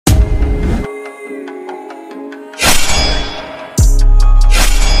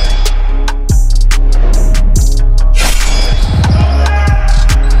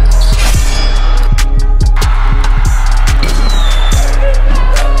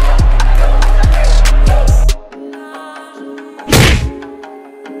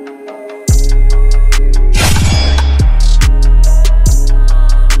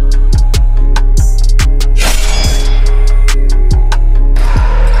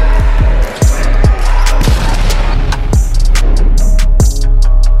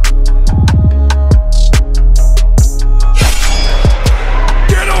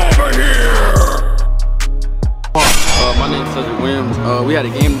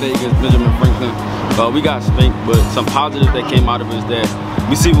Sunday against Benjamin Franklin. We got spanked, but some positive that came out of it is that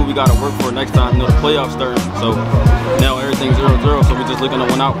we see what we got to work for next time. You know, the playoffs start, so now everything's 0-0, so we're just looking to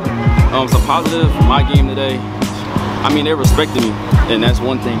win out. Some positive from my game today. I mean, they respected me, and that's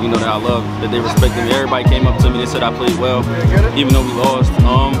one thing, you know, that I love, that they respected me. Everybody came up to me, they said I played well, even though we lost.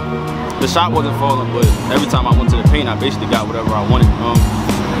 The shot wasn't falling, but every time I went to the paint, I basically got whatever I wanted.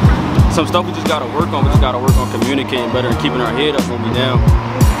 Some stuff we just gotta work on. We just gotta work on communicating better and keeping our head up when we down.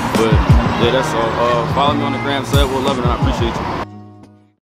 But yeah, that's all. Follow me on the gram, Ced. We'll love it, and I appreciate you.